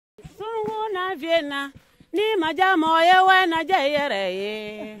sungu na viena ni maja moye we na jayere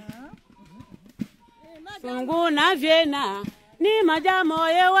ye sungu na viena ni maja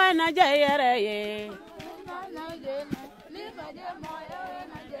moye we na jayere ye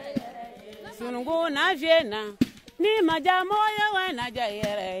sungu na viena ni maja moye we na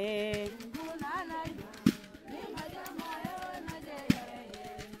jayere ye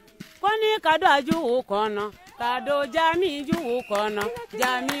koni kado aju kono kado jami ju kono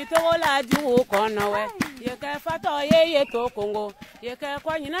jami to la ju kono we yeke fato ye to kongo yeke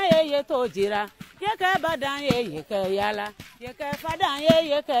kwanyina ye to jira yeke badan yeke yala yeke fadan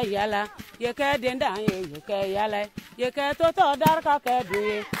yeke yala yeke dendan yeke yala yeke toto dar ka ke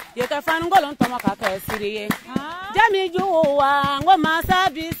duye yeke fan ngolon to maka ke siriye jami ju wa ngoma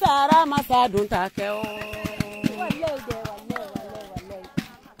sabi sara masadun take o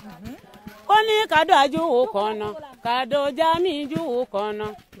koni kado aju kono kado jami ju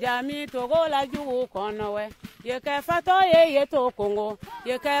kono jami togo la ju kono we yeke fato ye to kongo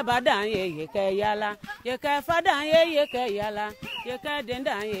yeke badan yeke yala yeke fadan yeke yala yeke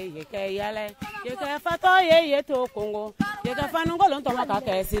dendan yeke yala yeke fato ye to kongo yeke fanungolon to maka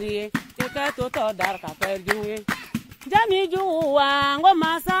ke siriye yeke toto dar ka perjuwe jami ju wa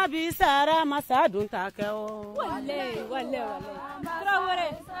ngoma sabi sara masadun take o wale trawore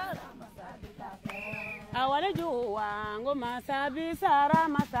awale juwa ngoma sabi sara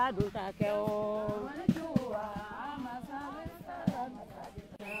masadu takeo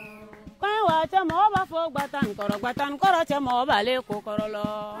kwa wacha moba fo gbatan koro cha moba le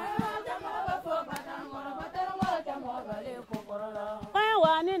kokorolo kwa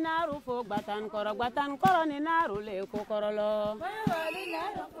wani naru fo gbatan koro ni naru le kokorolo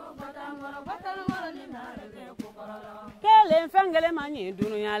kele fengele mani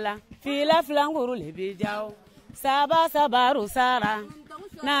dunuya la fila flanguru le bijao saba sabaru sara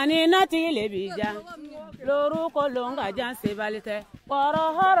nani nati le bija loru kolonga jan sebalite koro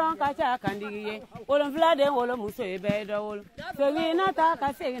horon kacha kandiye wolon flade wolo muso ebe do wolo segi nata ka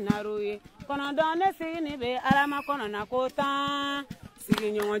segi naruye kono donne sigi ni be alama kono na kota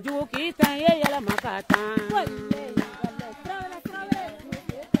sigi nyongo ju kita ye yala makata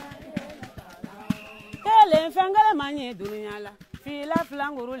kele fengele mani dunuya la fila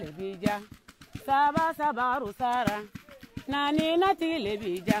flanguru le bija saba sabaru sara nani nati le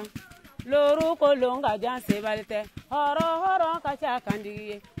bija loru kolonga jan sebalite horo kacha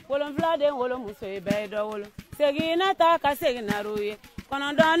kandiye wolon flade wolo muso ebe do wolo segi nata ka segi naruye kono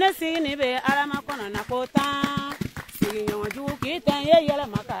donne sigi ni be alama kono na kota sigi nyongo ju kita ye yala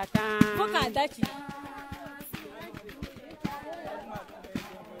makata foka dachi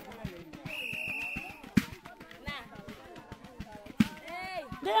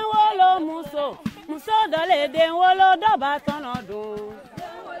den wolo muso dole den wolo doba tono dun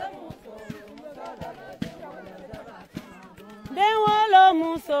den wolo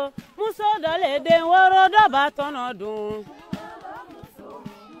muso dole den wolo doba tono dun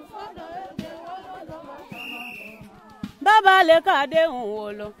baba le ka de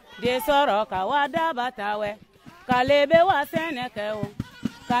wolo de soro ka wa daba tawe ka lebe wa seneke o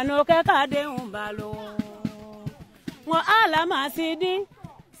kanoke ka de balo mo ala masidi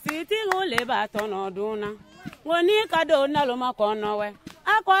siti ngule batono duna woni kado nalo makono we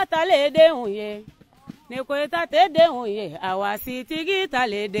akwata le de unye ne ko eta te de unye awa siti gita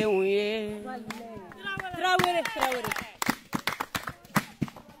le de unye trawere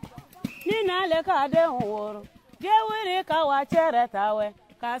ni na le ka de unworo je were ka wa chere tawe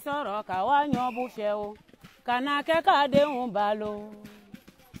ka soro ka wa nyobu shewo kana ke ka de unbalo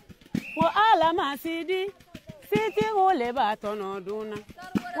mo ala masidi siti ngule batono duna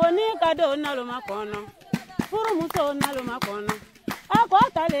woni kado nalo makono furu muso nalo makono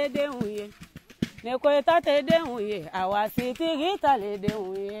akwata le de unye ne ko eta te de unye awa siti gita le de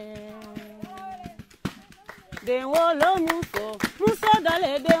unye de wolo muso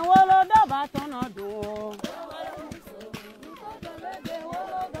dale de wolo do batono du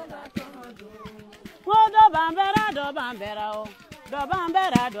wo do bambera o do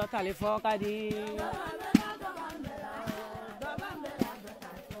bambera do talifoka di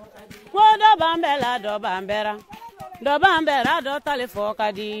wo do bambera do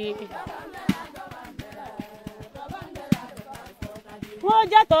talifoka di wo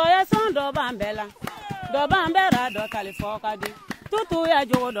jato ya son do bambera do talifoka di tutu ya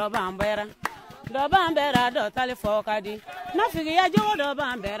jo do bambera do talifoka di nafigi ya jo do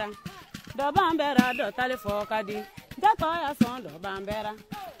bambera do talifoka di jato ya son do bambera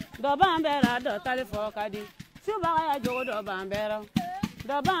do talifoka di suba ya jo do bambera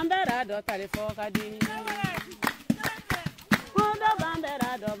do talifoka di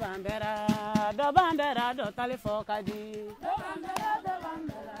do bambera tali fokadi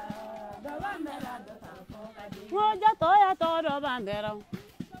ngoja toya to do bambera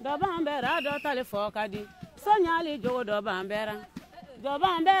do tali fokadi sonyali jogo do bambera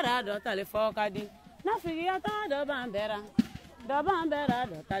do tali fokadi na fiya to do bambera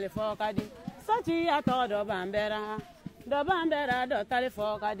do tali fokadi soti ya to do bambera do tali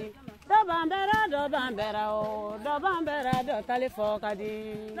fokadi do bambera o do bambera do tali fokadi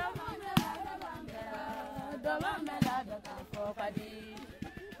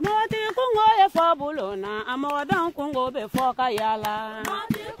Moti kungo e fabulona amodan kungo be foka yala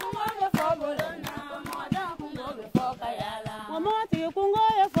Moti kungo e fabulona amodan kungo be foka yala Moti kungo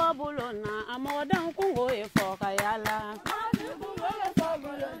e fabulona amodan kungo e foka yala Moti kungo e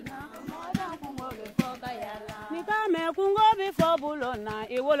fabulona amodan kungo be foka yala Nikame kungo be fabulona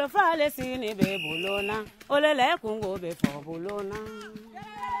e wolo fale sini be bulona olele kungo be fabulona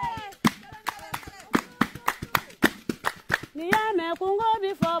Niyame kungo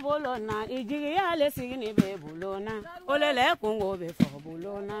before bolona, ijiya le signi be bulona, olele kungo before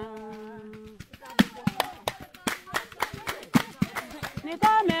bulona.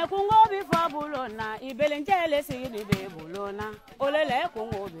 Nikame kungo before bulona, ibelenje le signi be bulona, olele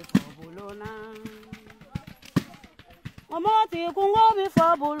kungo before bulona. Omoti kungo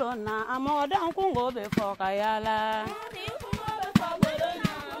before bulona, amodan kungo before kayala.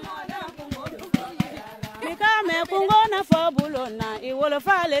 Nikame kungo na fabulona, iwolo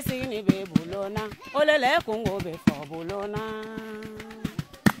fale sini be bulona, olele kungo be fabulona.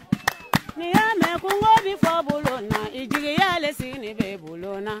 Niyame kungo be fabulona, ijigi yale sini be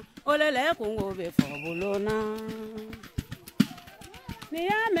bulona, olele kungo be fabulona.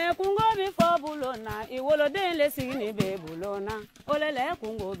 Niyame kungo be fabulona, iwolo dele sini be bulona, olele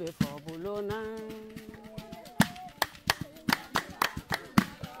kungo be fabulona.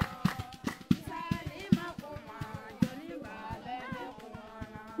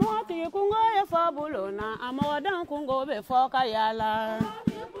 Moti kungo e fabulona, amodan kungo be foka yala.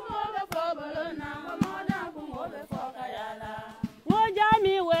 Moti kungo be fabulona, amodan kungo be foka yala.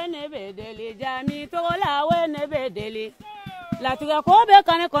 Jami wene bedeli, jami tola wene bedeli. Latiga ko be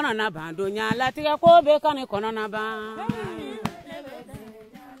kane kono na bandonya, latiga ko be kane kono na ban.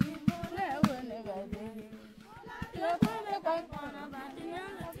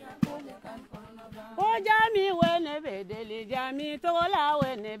 Jami wene bedeli, jami tola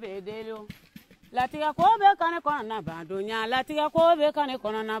wene bedeli. Latiga ko be kane kono na bandonya, latiga ko be kane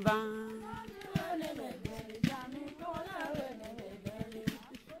kono na ban.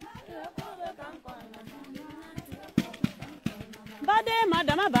 Bade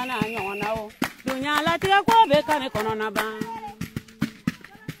madama bana nyona o, dunya latiga ko be kane kono na ban.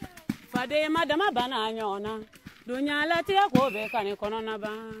 Fade madama bana nyona, dunya latiga ko be kane kono na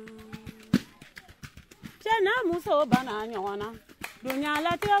ban. Chena muso bana nyona, dunya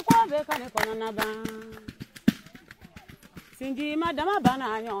latiga ko be kane kono na ban. Sinji madama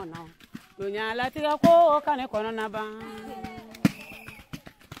bana nyona, dunya latiga ko kane kono na ban.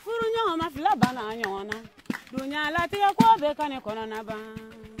 Furu nyoma fila bana nyona, dunya latiga ko be kane kono na ban.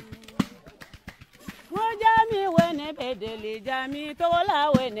 Jami wene bedeli, jami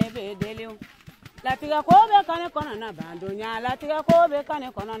tola wene bedeli. Latiga ko be kane kono na ban, dunya latiga ko be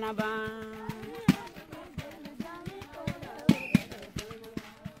kane kono na ban.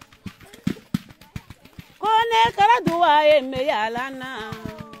 Kone kara duwa ye me yalana,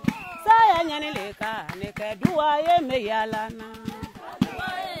 saya nyani leka neke duwa ye me yalana.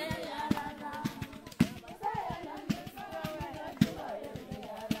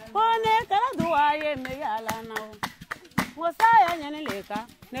 Kone kara duwa ye me yalana, wo saya nyani leka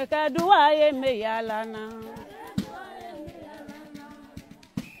neke duwa ye me yalana.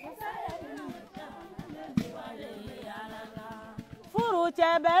 Furu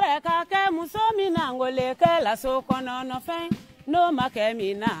chebere kake musomi nangole ke la sokono no fe no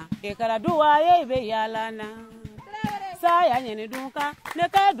makemina ekara duwa ye be yalana saya nyeni dunka ne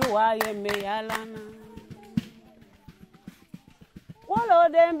ka duwa ye me yalana wolo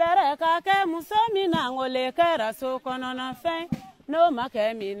dembere kake musomi nangole ke la sokono no fe no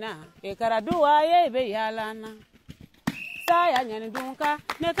makemina ekara duwa ye be yalana saya nyeni dunka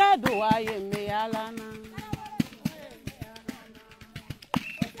ne ka duwa ye me yalana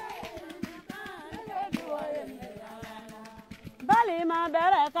Bali ma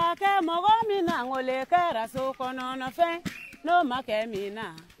bere kake mogomi na ngole kera sokono no fe no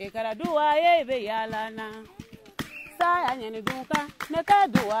makemina ekara duwa ye be yalana saya nyeni dunka ne ka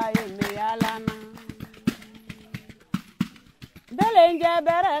duwa ye me yalana Belenje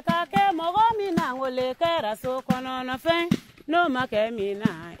bere kake mogomi na ngole kera sokono no fe no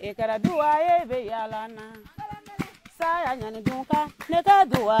makemina ekara duaye be yalana saya nyani dunka ne ka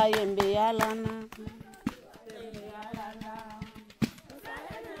duaye be yalana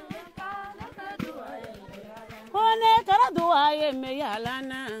one kara duaye me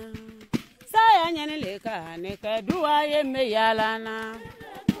yalana saya nyani leka ne ka duaye me yalana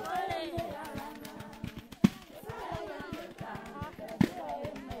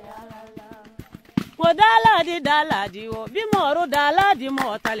wo daladi wo bimoru daladi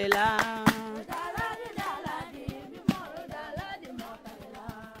motalela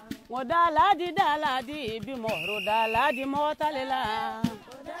wo daladi bimoru daladi motalela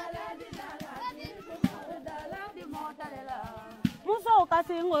muso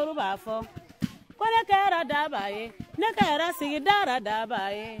kasi ngoru bafo kone kera dabaye ne kera sigi dara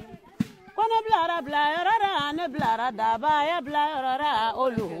dabaye kone blara blara ne blara dabaye blara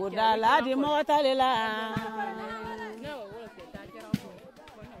olu daladi motalela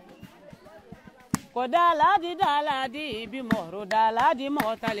ko daladi bimoru daladi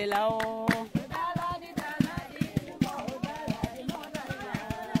motalela o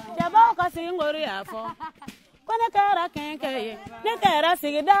jaba kasi ngoru yafo kone kera kenkeye ne kera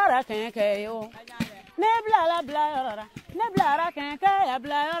sigi dara kenkeyo ne blara kenkeya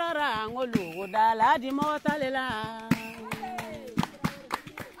blara ngolu daladi motalela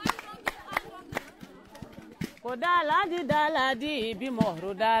ko daladi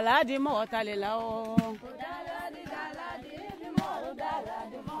bimoru daladi motalela o daladi bimoru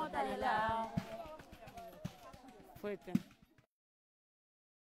daladi motalela. Foi tempo.